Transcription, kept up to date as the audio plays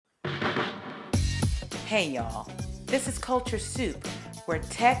Hey y'all, this is Culture Soup, where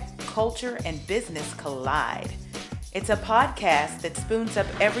tech, culture, and business collide. It's a podcast that spoons up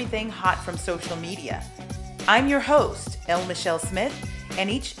everything hot from social media. I'm your host, L. Michelle Smith, and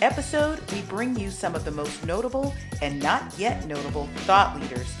each episode we bring you some of the most notable and not yet notable thought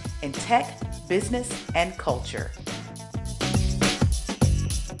leaders in tech, business, and culture.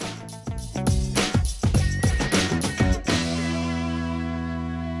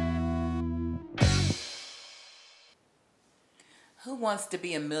 Who wants to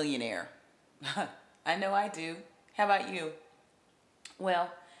be a millionaire? I know I do. How about you?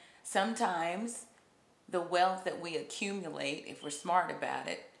 Well, sometimes the wealth that we accumulate, if we're smart about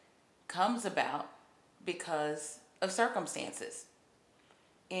it, comes about because of circumstances.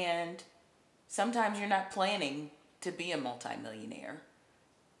 And sometimes you're not planning to be a multimillionaire.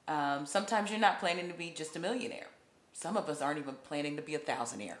 Sometimes you're not planning to be just a millionaire. Some of us aren't even planning to be a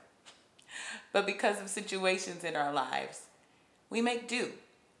thousandaire. But because of situations in our lives, we make do.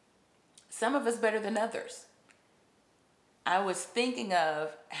 Some of us better than others. I was thinking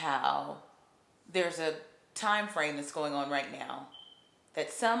of how there's a time frame that's going on right now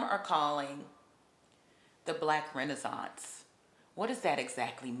that some are calling the Black Renaissance. What does that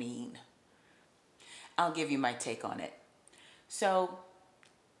exactly mean? I'll give you my take on it. So,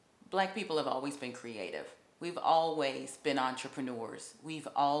 Black people have always been creative. We've always been entrepreneurs. We've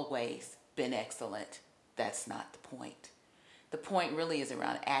always been excellent. That's not the point. The point really is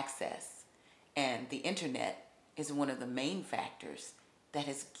around access, and the internet is one of the main factors that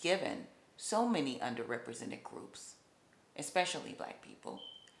has given so many underrepresented groups, especially Black people,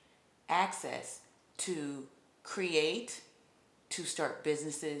 access to create, to start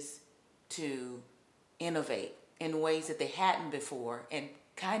businesses, to innovate in ways that they hadn't before and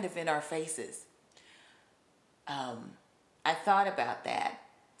kind of in our faces. I thought about that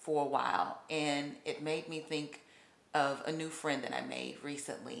for a while, and it made me think of a new friend that I made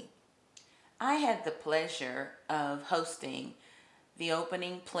recently. I had the pleasure of hosting the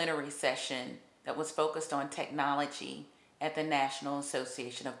opening plenary session that was focused on technology at the National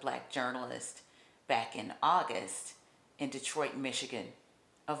Association of Black Journalists back in August in Detroit, Michigan,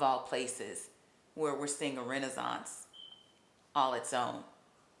 of all places, where we're seeing a renaissance all its own.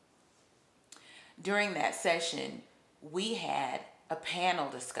 During that session, we had a panel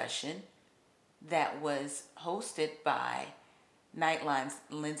discussion that was hosted by Nightline's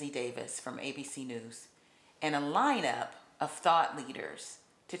Lindsay Davis from ABC News and a lineup of thought leaders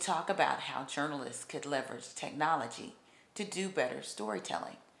to talk about how journalists could leverage technology to do better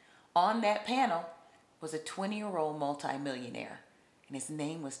storytelling. On that panel was a 20-year-old multimillionaire, and his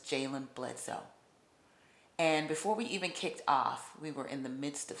name was Jaylen Bledsoe. And before we even kicked off, we were in the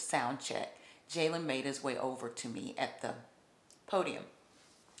midst of sound check. Jaylen made his way over to me at the podium,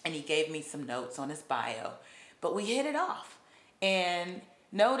 and he gave me some notes on his bio, but we hit it off and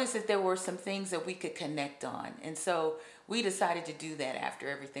noticed that there were some things that we could connect on. And so we decided to do that after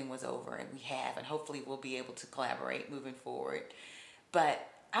everything was over, and we have, and hopefully we'll be able to collaborate moving forward. But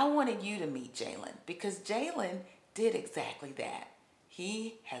I wanted you to meet Jaylen because Jaylen did exactly that.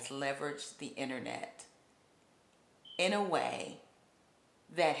 He has leveraged the internet in a way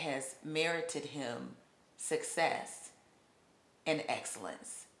that has merited him success and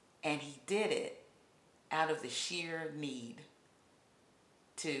excellence. And he did it out of the sheer need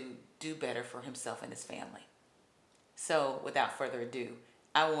to do better for himself and his family. So without further ado,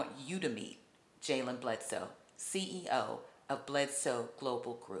 I want you to meet Jaylen Bledsoe, CEO of Bledsoe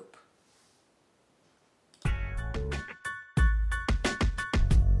Global Group.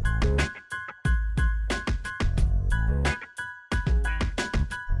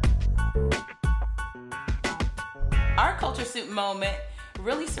 Our Culture Soup moment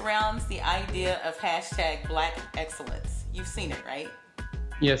really surrounds the idea of hashtag Black Excellence. You've seen it, right?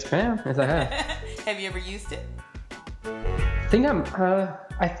 Yes, ma'am. Yes, I have. Have you ever used it? I think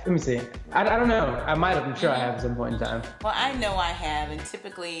let me see. I don't know. I might have. I'm sure I have at some point in time. Well, I know I have, and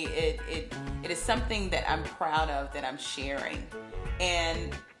typically it is something that I'm proud of, that I'm sharing.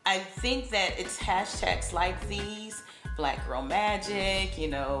 And I think that it's hashtags like these, Black Girl Magic,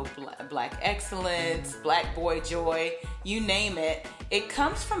 Black Excellence, Black Boy Joy, you name it. It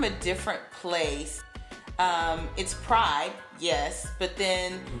comes from a different place. It's pride, yes, but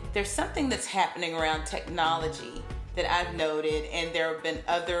then there's something that's happening around technology that I've noted, and there have been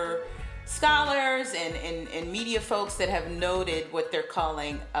other scholars and media folks that have noted what they're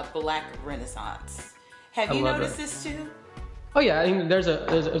calling a Black Renaissance. Have you noticed this too? Oh yeah, I think there's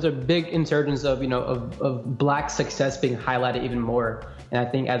a big insurgence of of Black success being highlighted even more, and I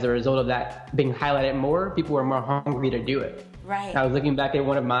think as a result of that being highlighted more, people are more hungry to do it. Right. I was looking back at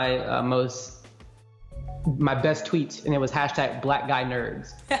one of my most my best tweets, and it was hashtag Black Guy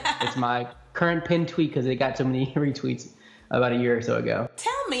Nerds. It's my current pinned tweet because it got so many retweets about a year or so ago.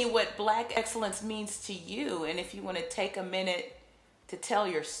 Tell me what Black excellence means to you, and if you want to take a minute to tell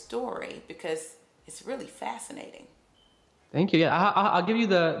your story, because it's really fascinating. Thank you. Yeah, I'll give you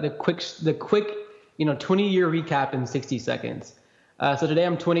the quick 20-year recap in 60 seconds. So today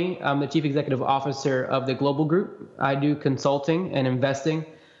I'm 20. I'm the Chief Executive Officer of the Global Group. I do consulting and investing.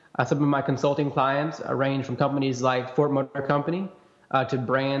 Some of my consulting clients range from companies like Ford Motor Company to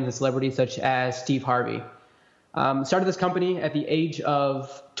brands and celebrities such as Steve Harvey. Started this company at the age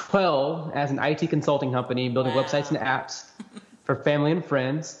of 12 as an IT consulting company, building websites and apps for family and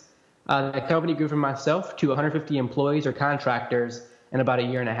friends. The company grew from myself to 150 employees or contractors in about a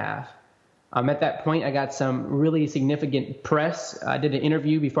year and a half. At that point, I got some really significant press. I did an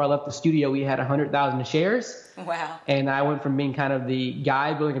interview before I left the studio. We had 100,000 shares. Wow. And I went from being kind of the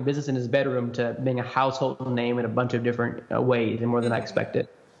guy building a business in his bedroom to being a household name in a bunch of different ways and more than I expected.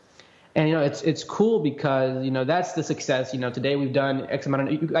 And, it's cool because, that's the success. Today we've done X amount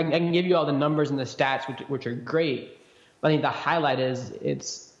of, I can give you all the numbers and the stats, which are great. But I think the highlight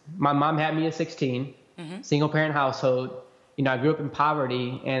is my mom had me at 16, single parent household. I grew up in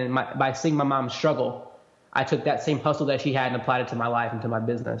poverty, and by seeing my mom struggle, I took that same hustle that she had and applied it to my life and to my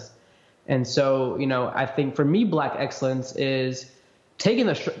business. And so, I think for me, Black excellence is taking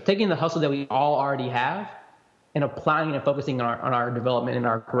the hustle that we all already have and applying it and focusing on our development and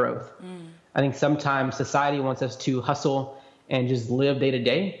our growth. I think sometimes society wants us to hustle and just live day to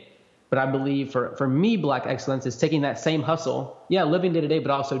day. But I believe for me, Black excellence is taking that same hustle, living day to day, but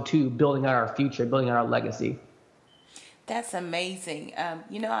also building out our future, building out our legacy. That's amazing. I'm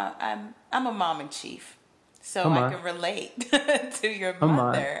a mom in chief, so I can relate to your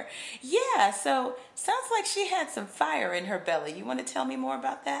mother. Yeah, so sounds like she had some fire in her belly. You want to tell me more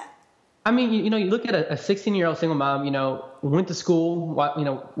about that? I mean, you look at a 16-year-old single mom, went to school,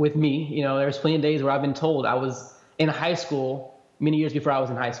 with me. There's plenty of days where I've been told I was in high school many years before I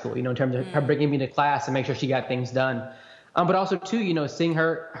was in high school, in terms of her bringing me to class and make sure she got things done. But also, too, seeing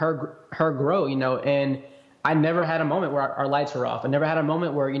her grow, and I never had a moment where our lights were off. I never had a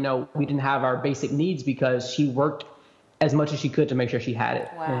moment where, we didn't have our basic needs because she worked as much as she could to make sure she had it.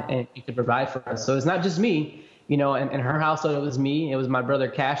 Wow. and she could provide for us. So it's not just me, in her household, it was me, it was my brother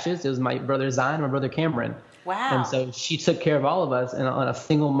Cassius, it was my brother Zion, my brother Cameron. Wow. And so she took care of all of us on a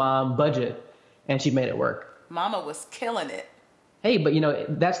single mom budget, and she made it work. Mama was killing it. Hey, but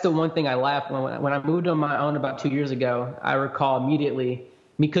that's the one thing I laughed when I moved on my own about 2 years ago. I recall immediately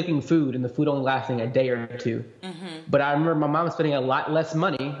me cooking food and the food only lasting a day or two. But I remember my mom spending a lot less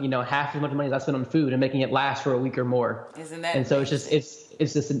money, half as much money as I spent on food, and making it last for a week or more. Isn't that? And so it's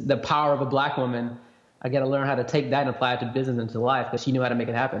just the power of a Black woman. I got to learn how to take that and apply it to business and to life, because she knew how to make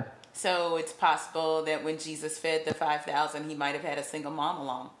it happen. So it's possible that when Jesus fed the 5,000, he might have had a single mom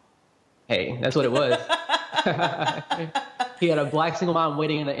along. Hey, that's what it was. He had a Black single mom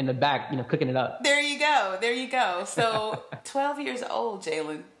waiting in the back, cooking it up. There you go. So 12 years old,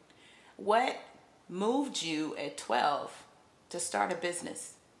 Jaylen, what moved you at 12 to start a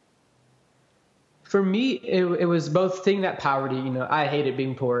business? For me, it was both seeing that poverty. I hated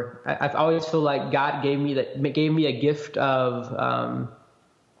being poor. I've always feel like God gave me a gift of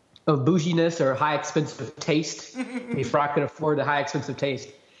bouginess or high expensive taste before I could afford the high expensive taste.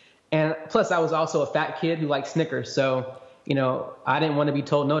 And plus, I was also a fat kid who liked Snickers. So, I didn't want to be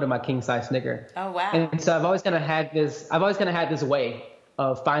told no to my king size Snicker. Oh, wow. And so I've always kind of had this way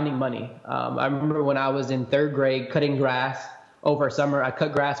of finding money. I remember when I was in third grade cutting grass over summer. I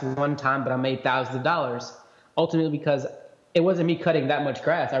cut grass one time, but I made thousands of dollars. Ultimately, because it wasn't me cutting that much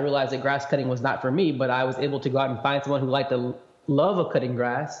grass. I realized that grass cutting was not for me, but I was able to go out and find someone who liked the love of cutting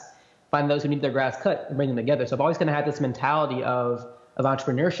grass, find those who need their grass cut, and bring them together. So I've always kind of had this mentality of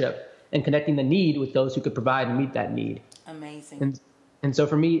entrepreneurship and connecting the need with those who could provide and meet that need. Amazing. And so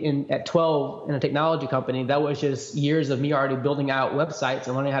for me, at 12 in a technology company, that was just years of me already building out websites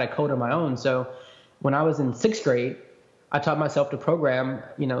and learning how to code on my own. So when I was in sixth grade, I taught myself to program,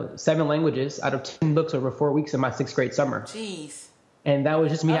 7 languages out of 10 books over 4 weeks in my sixth grade summer. Jeez. And that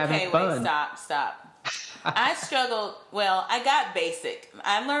was just me having fun. Okay, wait, stop. I struggled. Well, I got basic.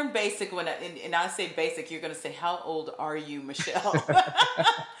 I learned basic and I say basic, you're going to say, how old are you, Michelle?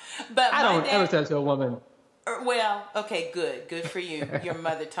 But I don't ever say that to a woman. Well, okay, good for you. Your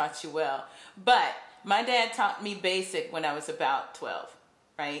mother taught you well. But my dad taught me basic when I was about 12,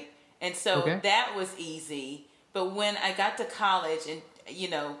 right? And so that was easy. But when I got to college, and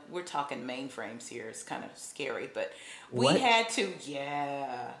we're talking mainframes here, it's kind of scary, but we had to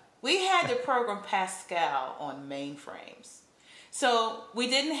program Pascal on mainframes. So we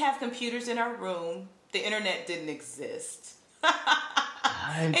didn't have computers in our room. The internet didn't exist.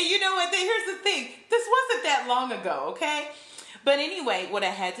 And you know what? Here's the thing. This wasn't that long ago, okay? But anyway, what I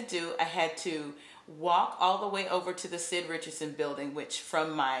had to do, I had to walk all the way over to the Sid Richardson building, which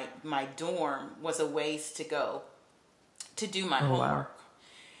from my dorm was a ways to go to do my homework. Wow.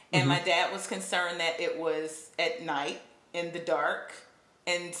 And my dad was concerned that it was at night in the dark.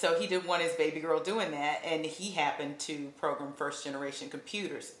 And so he didn't want his baby girl doing that. And he happened to program first generation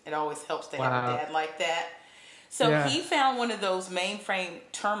computers. It always helps to have a dad like that. So he found one of those mainframe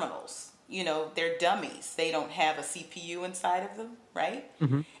terminals. You know, they're dummies. They don't have a CPU inside of them, right?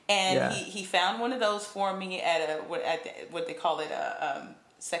 And he found one of those for me at what they call it,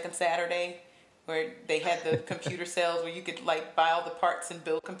 Second Saturday, where they had the computer sales where you could like buy all the parts and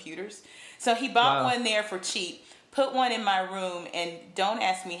build computers. So he bought one there for cheap, put one in my room, and don't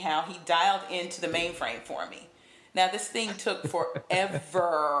ask me how, he dialed into the mainframe for me. Now this thing took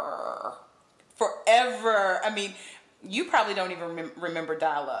forever. I mean, you probably don't even remember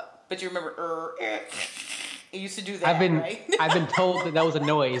dial-up, but you remember it used to do that. Right? I've been told that was a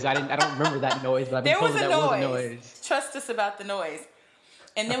noise. I don't remember that noise, but I've been told that was a noise. Trust us about the noise.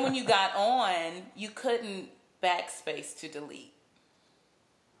 And then when you got on, you couldn't backspace to delete.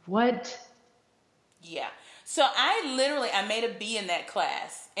 What? Yeah. So I made a B in that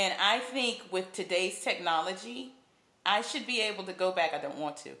class, and I think with today's technology, I should be able to go back. I don't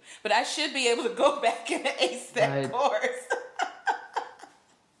want to, but I should be able to go back and ace that course.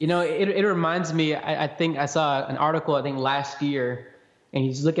 You know, it reminds me, I think I saw an article, last year, and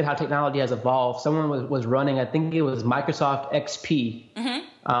you just look at how technology has evolved. Someone was running, I think it was Microsoft XP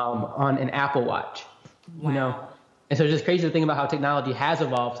on an Apple Watch, you know. And so it's just crazy to think about how technology has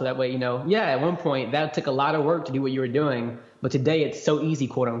evolved. So that way, you know, at one point that took a lot of work to do what you were doing, but today it's so easy,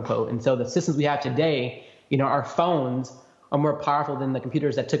 quote unquote. And so the systems we have today, you know, our phones are more powerful than the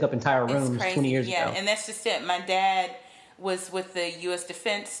computers that took up entire rooms 20 years ago. Yeah, and that's just it. My dad was with the U.S.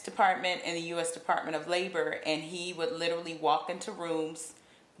 Defense Department and the U.S. Department of Labor, and he would literally walk into rooms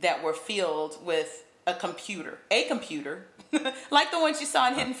that were filled with a computer, like the ones you saw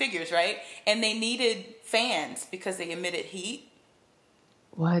in Hidden Figures, right? And they needed fans because they emitted heat.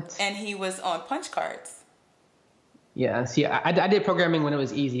 What? And he was on punch cards. Yeah, see, I did programming when it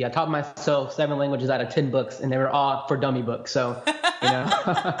was easy. I taught myself 7 languages out of 10 books, and they were all for dummy books. So, you know.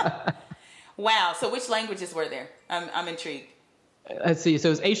 Wow. So which languages were there? I'm intrigued. Let's see.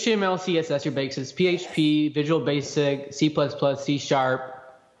 So it's HTML, CSS, your basics, PHP, Visual Basic, C++, C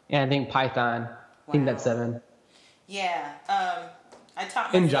Sharp, and I think Python. I think that's 7. Yeah. I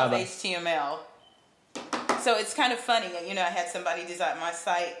taught myself HTML. So it's kind of funny. You know, I had somebody design my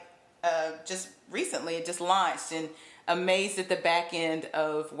site just recently. It just launched, and amazed at the back end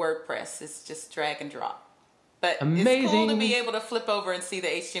of WordPress. It's just drag and drop. But It's cool to be able to flip over and see the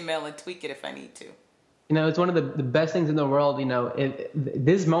HTML and tweak it if I need to. You know, it's one of the best things in the world. You know,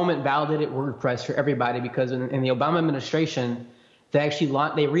 this moment validated WordPress for everybody because in the Obama administration, they actually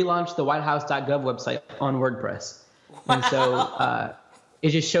relaunched the WhiteHouse.gov website on WordPress. Wow. And so it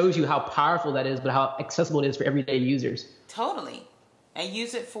just shows you how powerful that is, but how accessible it is for everyday users. Totally. I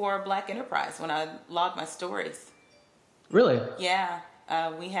use it for Black Enterprise when I log my stories. Really? Yeah.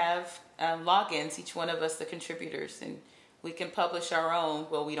 We have logins, each one of us, the contributors, and we can publish our own.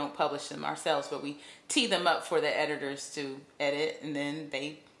 Well, we don't publish them ourselves, but we tee them up for the editors to edit, and then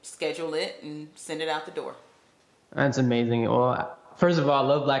they schedule it and send it out the door. That's amazing. Well, first of all, I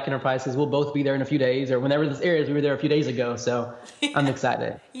love Black Enterprise because we'll both be there in a few days, or whenever this airs. We were there a few days ago, so I'm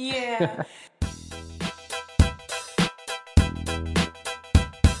excited. Yeah.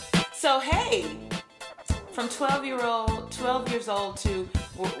 So, hey, from 12 years old to,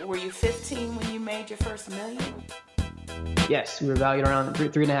 were you 15 when you made your first million? Yes, we were valued around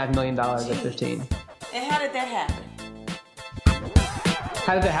 $3.5 million at 15. And how did that happen?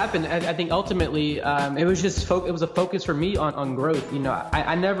 How did that happen? I think ultimately it was just it was a focus for me on growth. You know,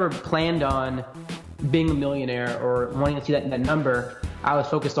 I never planned on being a millionaire or wanting to see that number. I was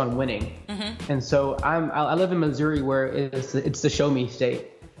focused on winning. Mm-hmm. And so I live in Missouri where it's the show me state.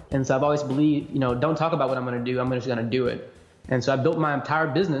 And so I've always believed, you know, don't talk about what I'm going to do. I'm just going to do it. And so I built my entire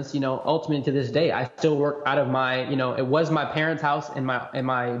business, you know, ultimately to this day. I still work out of my, you know, it was my parents' house in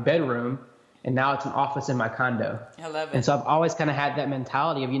my bedroom, and now it's an office in my condo. I love it. And so I've always kind of had that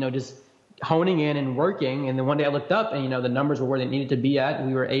mentality of, you know, just honing in and working. And then one day I looked up and, you know, the numbers were where they needed to be at. And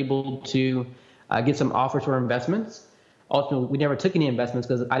we were able to get some offers for investments. Ultimately, we never took any investments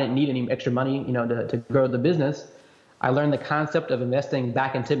because I didn't need any extra money, you know, to grow the business. I learned the concept of investing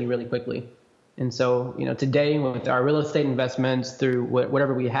back into me really quickly. And so, you know, today with our real estate investments through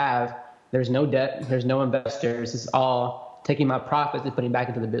whatever we have, there's no debt, there's no investors. It's all taking my profits and putting back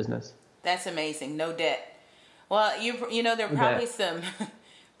into the business. That's amazing. No debt. Well, you know, there are probably some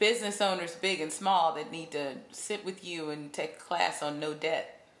business owners, big and small, that need to sit with you and take a class on no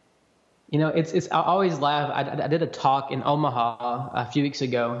debt. You know, I always laugh. I did a talk in Omaha a few weeks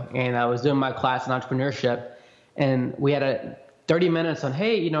ago, and I was doing my class in entrepreneurship, and we had 30 minutes on,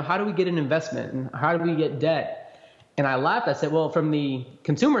 hey, you know, how do we get an investment and how do we get debt? And I laughed. I said, well, from the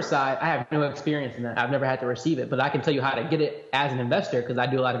consumer side, I have no experience in that. I've never had to receive it, but I can tell you how to get it as an investor because I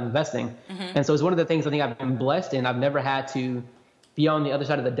do a lot of investing. And so it's one of the things I think I've been blessed in. I've never had to be on the other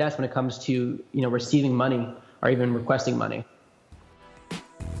side of the desk when it comes to, you know, receiving money or even requesting money.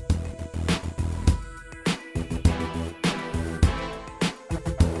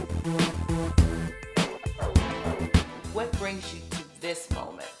 What brings you to this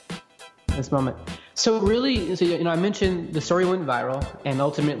moment? So really, you know, I mentioned the story went viral, and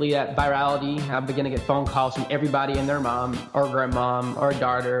ultimately that virality, I began to get phone calls from everybody and their mom or grandmom or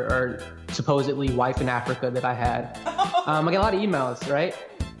daughter or supposedly wife in Africa that I had. I got a lot of emails, right?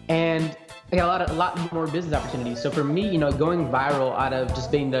 And I got a lot more business opportunities. So for me, you know, going viral out of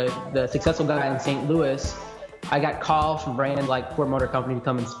just being the successful guy in St. Louis, I got calls from brands like Ford Motor Company to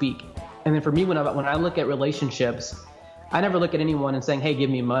come and speak. And then for me, when I look at relationships, I never look at anyone and saying, hey, give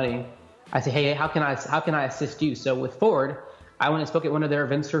me money. I say, hey, how can I assist you? So with Ford, I went and spoke at one of their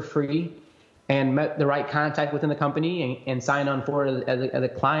events for free and met the right contact within the company and signed on Ford as a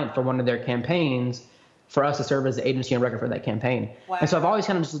client for one of their campaigns for us to serve as the agency and record for that campaign. Wow. And so I've always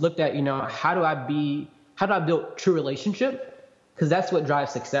kind of just looked at, you know, how do I build true relationship? Because that's what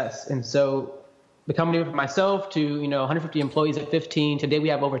drives success. And so the company went from myself to, you know, 150 employees at 15. Today we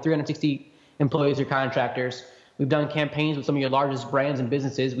have over 360 employees or contractors. We've done campaigns with some of your largest brands and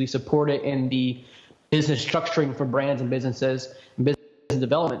businesses. We've supported in the business structuring for brands and businesses and business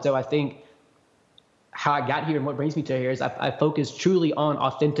development. So I think how I got here and what brings me to here is I focus truly on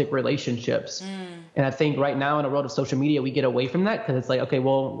authentic relationships. And I think right now in the world of social media, we get away from that because it's like, okay,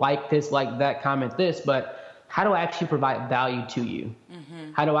 well, like this, like that, comment this, but how do I actually provide value to you?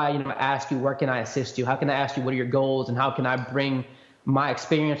 How do I, you know, ask you, where can I assist you? How can I ask you, what are your goals? And how can I bring my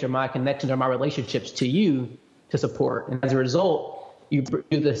experience or my connections or my relationships to you to support? And as a result, you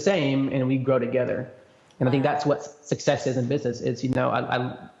do the same and we grow together. And I think that's what success is in business. It's, you know,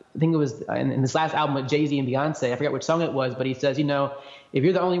 I think it was in this last album with Jay-Z and Beyonce, I forgot which song it was, but he says, you know, if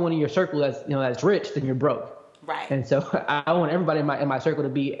you're the only one in your circle that's, you know, that's rich, then you're broke. Right. And so I want everybody in my circle to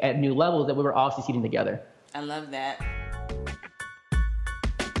be at new levels that we were all succeeding together. I love that.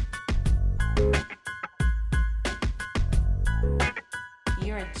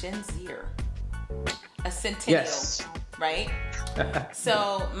 You're a Gen Zer, a centennial, Yes. right?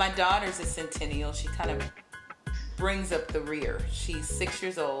 So my daughter's a centennial. She kind of brings up the rear. She's 6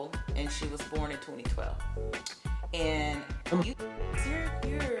 years old, and she was born in 2012. And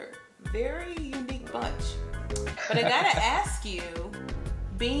you're a very unique bunch. But I gotta ask you,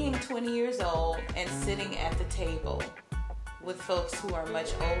 being 20 years old and sitting at the table with folks who are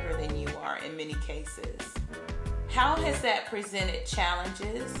much older than you are in many cases, how has that presented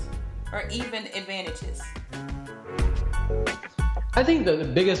challenges or even advantages? I think the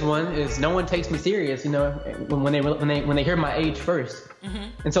biggest one is no one takes me serious, you know, when they hear my age first.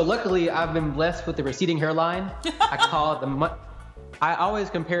 And so luckily I've been blessed with the receding hairline. I call it I always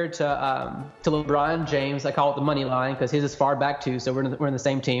compare it to LeBron James. I call it the money line because his is far back too. So we're in the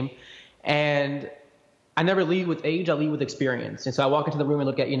same team. And I never lead with age. I lead with experience. And so I walk into the room and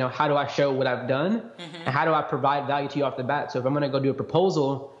look at, you know, how do I show what I've done and how do I provide value to you off the bat? So if I'm going to go do a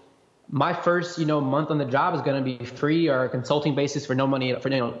proposal, my first, you know, month on the job is going to be free or a consulting basis for no money, for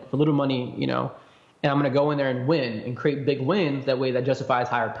little money, you know, and I'm going to go in there and win and create big wins. That way that justifies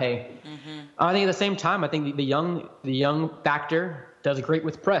higher pay. I think at the same time, I think the young factor does great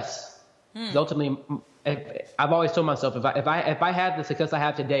with press. Ultimately, I've always told myself, if I had the success I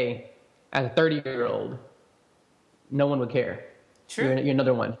have today as a 30-year-old, no one would care. True. You're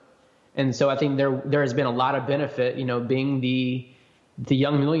another one. And so I think there has been a lot of benefit, you know, being the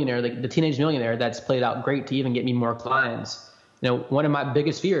young millionaire, the teenage millionaire that's played out great to even get me more clients. You know, one of my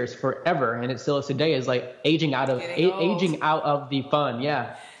biggest fears forever, and it still is today, is like aging out of the fun.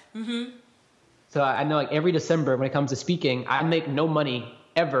 Yeah. So I know like every December when it comes to speaking, I make no money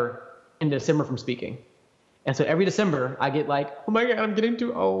ever in December from speaking. And so every December I get like, oh my God, I'm getting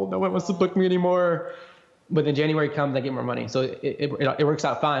too old. No one wants to book me anymore. But then January comes, I get more money. So it works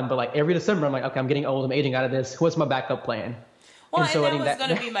out fine. But like every December, I'm like, okay, I'm getting old. I'm aging out of this. What's my backup plan? Well, and that was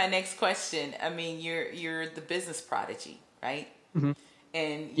going to be my next question. I mean, you're the business prodigy, right?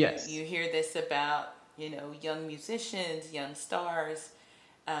 And yes. you hear this about, you know, young musicians, young stars.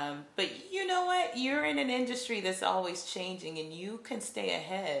 But you know what? You're in an industry that's always changing, and you can stay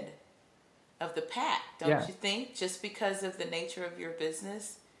ahead of the pack, don't Yeah. you think? Just because of the nature of your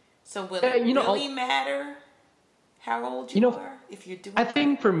business. So will Yeah, it you know, really matter how old you you know, are if you're doing I that?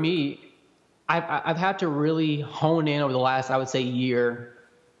 think for me, I've had to really hone in over the last, I would say, year.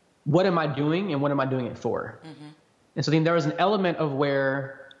 What am I doing and what am I doing it for? And so I think there was an element of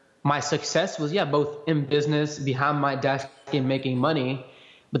where my success was, yeah, both in business, behind my desk and making money,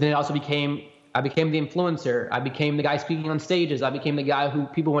 but then it also I became the influencer. I became the guy speaking on stages. I became the guy who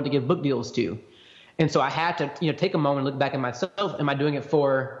people want to give book deals to. And so I had to, take a moment and look back at myself. Am I doing it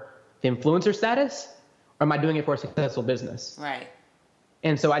for the influencer status, or am I doing it for a successful business? Right.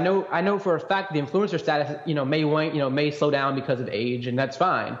 And so I know for a fact the influencer status, may wane, may slow down because of age, and that's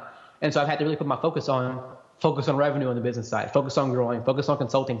fine. And so I've had to really put my focus on revenue on the business side, focus on growing, focus on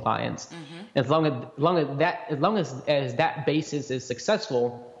consulting clients. As long as that basis is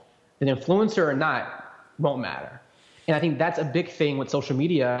successful, then influencer or not won't matter. And I think that's a big thing with social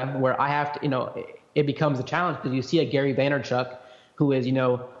media, where I have to, it becomes a challenge, because you see a Gary Vaynerchuk who is,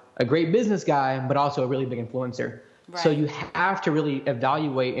 a great business guy, but also a really big influencer. Right. So you have to really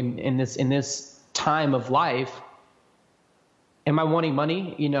evaluate in this time of life, am I wanting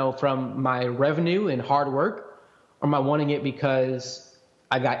money, from my revenue and hard work, or am I wanting it because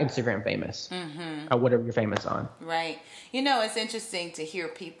I got Instagram famous, or whatever you're famous on? Right. It's interesting to hear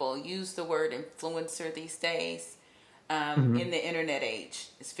people use the word influencer these days in the internet age.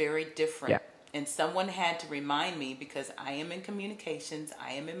 It's very different. Yeah. And someone had to remind me, because I am in communications,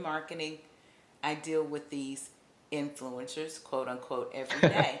 I am in marketing, I deal with these influencers, quote unquote, every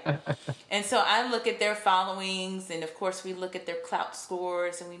day. And so I look at their followings, and of course we look at their clout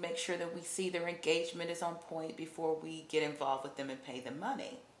scores, and we make sure that we see their engagement is on point before we get involved with them and pay them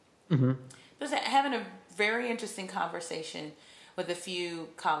money. I was having a very interesting conversation with a few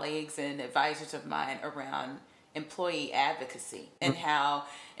colleagues and advisors of mine around employee advocacy and how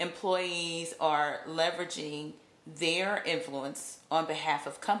employees are leveraging their influence on behalf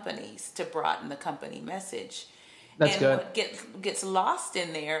of companies to broaden the company message. That's good. What gets lost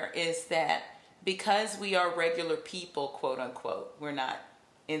in there is that because we are regular people, quote unquote, we're not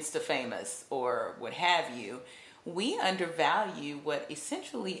Insta famous or what have you, we undervalue what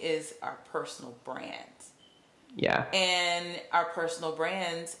essentially is our personal brands. Yeah. And our personal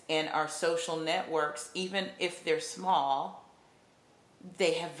brands and our social networks, even if they're small,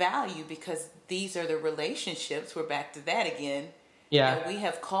 they have value because these are the relationships, we're back to that again, Yeah. that we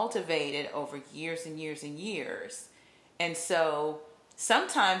have cultivated over years and years and years. And so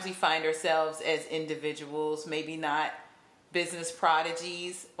sometimes we find ourselves as individuals, maybe not business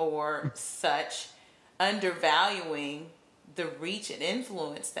prodigies or such, undervaluing the reach and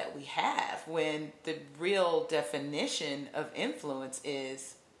influence that we have, when the real definition of influence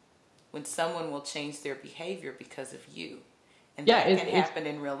is when someone will change their behavior because of you. And that can happen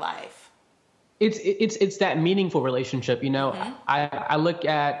in real life. It's that meaningful relationship, I look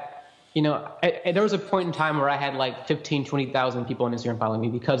at, there was a point in time where I had like 15, 20,000 people on Instagram following me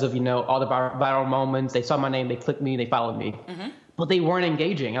because of, all the viral moments. They saw my name, they clicked me, they followed me, but they weren't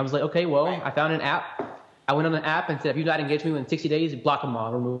engaging. I was like, okay, well, I found an app. I went on the app and said, if you not engage me within 60 days, block them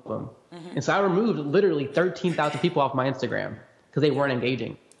all, remove them. And so I removed literally 13,000 people off my Instagram because they weren't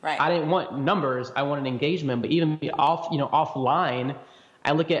engaging. Right. I didn't want numbers. I wanted engagement. But even offline,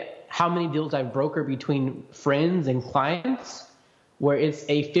 I look at how many deals I've brokered between friends and clients where it's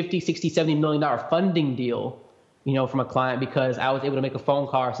a $50, $60, $70 million funding deal, from a client because I was able to make a phone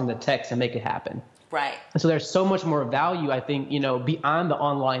call or send a text and make it happen. Right. And so there's so much more value, I think, beyond the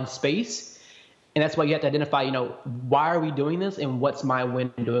online space. And that's why you have to identify, why are we doing this and what's my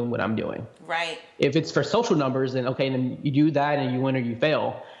win doing what I'm doing? Right. If it's for social numbers, then okay, then you do that and you win or you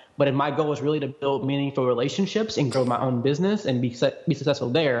fail. But if my goal is really to build meaningful relationships and grow my own business and be successful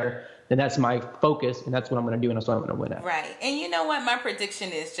there, then that's my focus and that's what I'm going to do and that's what I'm going to win at. Right. And you know what? My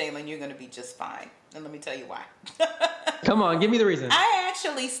prediction is, Jaylen, you're going to be just fine. And let me tell you why. Come on, give me the reason. I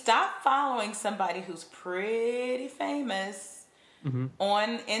actually stopped following somebody who's pretty famous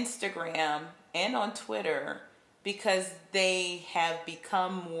on Instagram and on Twitter because they have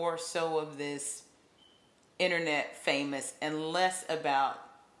become more so of this internet famous and less about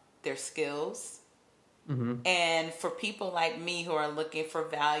their skills. And for people like me who are looking for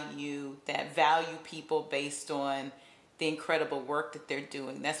value, that value people based on the incredible work that they're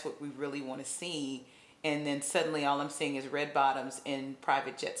doing, that's what we really want to see. And then suddenly all I'm seeing is red bottoms in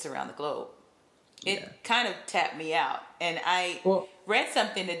private jets around the globe. It kind of tapped me out. And I read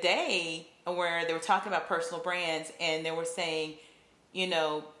something today where they were talking about personal brands and they were saying,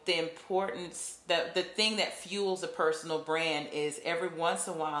 the importance, the thing that fuels a personal brand is every once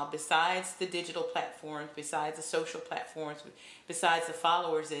in a while, besides the digital platforms, besides the social platforms, besides the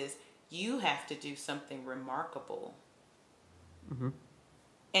followers, is you have to do something remarkable. Mm-hmm.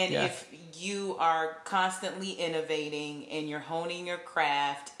 And if you are constantly innovating and you're honing your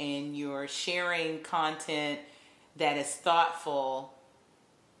craft and you're sharing content that is thoughtful,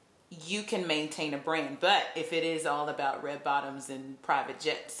 you can maintain a brand. But if it is all about red bottoms and private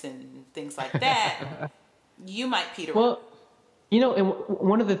jets and things like that, you might peter out. You know, and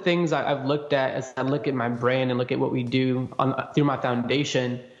one of the things I've looked at as I look at my brand and look at what we do through my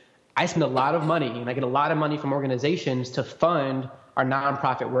foundation, I spend a lot of money, and I get a lot of money from organizations to fund our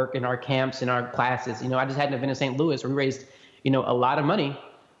nonprofit work and our camps and our classes. You know, I just had an event in St. Louis where we raised, a lot of money,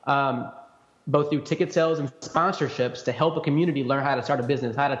 both through ticket sales and sponsorships to help a community learn how to start a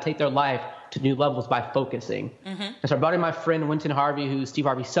business, how to take their life to new levels by focusing. Mm-hmm. And so I brought in my friend Winton Harvey, who's Steve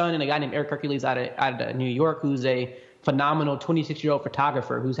Harvey's son, and a guy named Eric Hercules out of New York, who's a phenomenal 26-year-old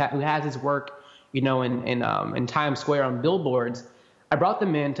photographer who has his work, in Times Square on billboards. I brought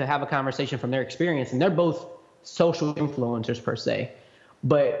them in to have a conversation from their experience, and they're both social influencers per se,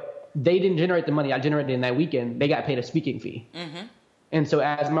 but they didn't generate the money I generated in that weekend. They got paid a speaking fee. Mm-hmm. And so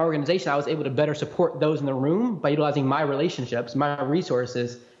as my organization, I was able to better support those in the room by utilizing my relationships, my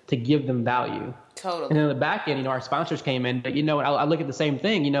resources to give them value. Totally. And then on the back end, our sponsors came in, but I look at the same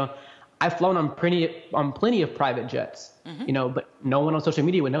thing. I've flown on plenty of private jets, mm-hmm. But no one on social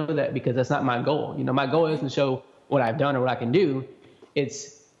media would know that because that's not my goal. My goal isn't to show what I've done or what I can do.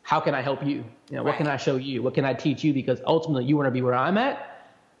 It's how can I help you? Right. What can I show you? What can I teach you? Because ultimately you want to be where I'm at.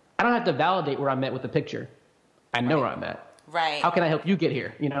 I don't have to validate where I'm at with the picture. I know where I'm at. Right. How can I help you get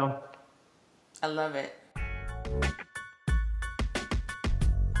here? I love it.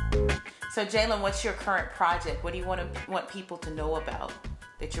 So Jaylen, what's your current project? What do you want people to know about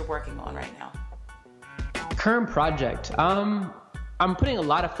that you're working on right now? Current project. I'm putting a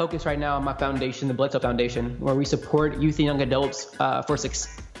lot of focus right now on my foundation, the Bledsoe Foundation, where we support youth and young adults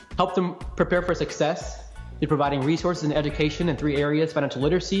help them prepare for success through providing resources and education in 3 areas: financial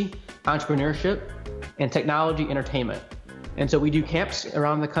literacy, entrepreneurship, and technology entertainment. And so we do camps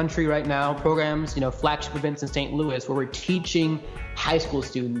around the country right now, programs, flagship events in St. Louis where we're teaching high school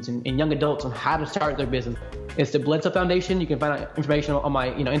students and young adults on how to start their business. It's the Bledsoe Foundation. You can find out information on my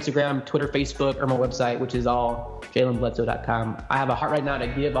Instagram, Twitter, Facebook, or my website, which is all JaylenBledsoe.com. I have a heart right now to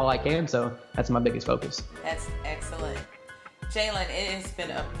give all I can, so that's my biggest focus. That's excellent. Jaylen, it has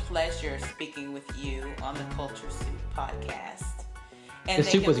been a pleasure speaking with you on the Culture Soup podcast. And the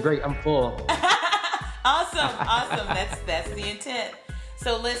soup was great. I'm full. Awesome. That's the intent.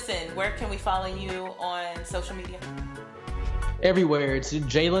 So listen, where can we follow you on social media? Everywhere. It's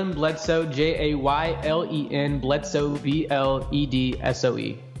Jaylen Bledsoe, Jaylen Bledsoe,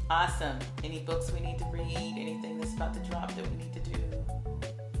 Bledsoe. Awesome. Any books we need to read? Anything that's about to drop that we need to do?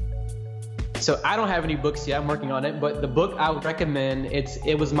 So I don't have any books yet. I'm working on it. But the book I would recommend,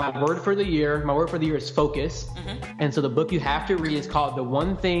 it was my word for the year. My word for the year is focus. Mm-hmm. And so the book you have to read is called The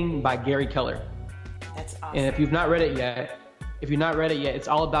One Thing by Gary Keller. That's awesome. And if you've not read it yet, it's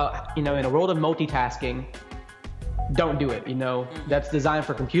all about, in a world of multitasking, don't do it. Mm-hmm. That's designed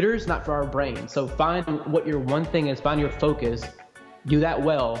for computers, not for our brains. So find what your one thing is, find your focus, do that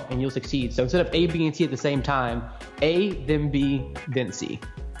well, and you'll succeed. So instead of A, B, and C at the same time, A, then B, then C.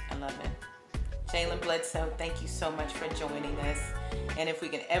 I love it. Jaylen Bledsoe, thank you so much for joining us. And if we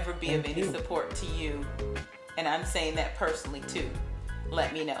can ever be of any support to you, and I'm saying that personally too,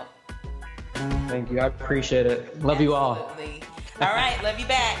 let me know. Thank you. I appreciate it. Love you all. Absolutely. All right. Love you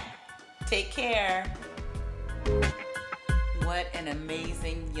back. Take care. What an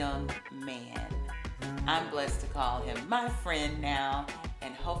amazing young man. I'm blessed to call him my friend now,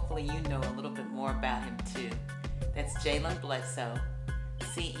 and hopefully you know a little bit more about him too. That's Jaylen Bledsoe,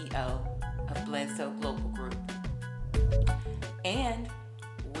 CEO of Bledsoe Global Group. And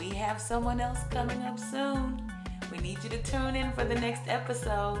we have someone else coming up soon. We need you to tune in for the next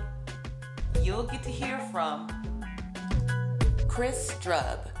episode. You'll get to hear from Chris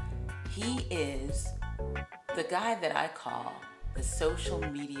Strub. He is the guy that I call the social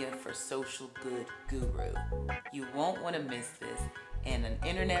media for social good guru. You won't want to miss this. In an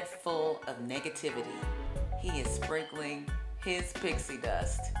internet full of negativity, he is sprinkling his pixie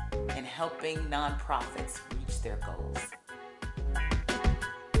dust and helping nonprofits reach their goals.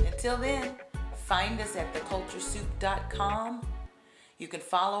 Until then, find us at theculturesoup.com. You can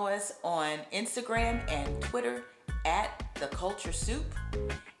follow us on Instagram and Twitter at The Culture Soup,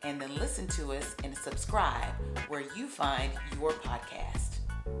 and then listen to us and subscribe where you find your podcast.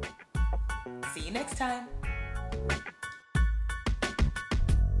 See you next time.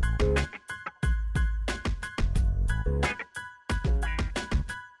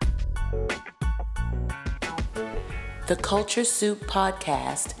 The Culture Soup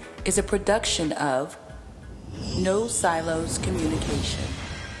Podcast is a production of No Silos Communication.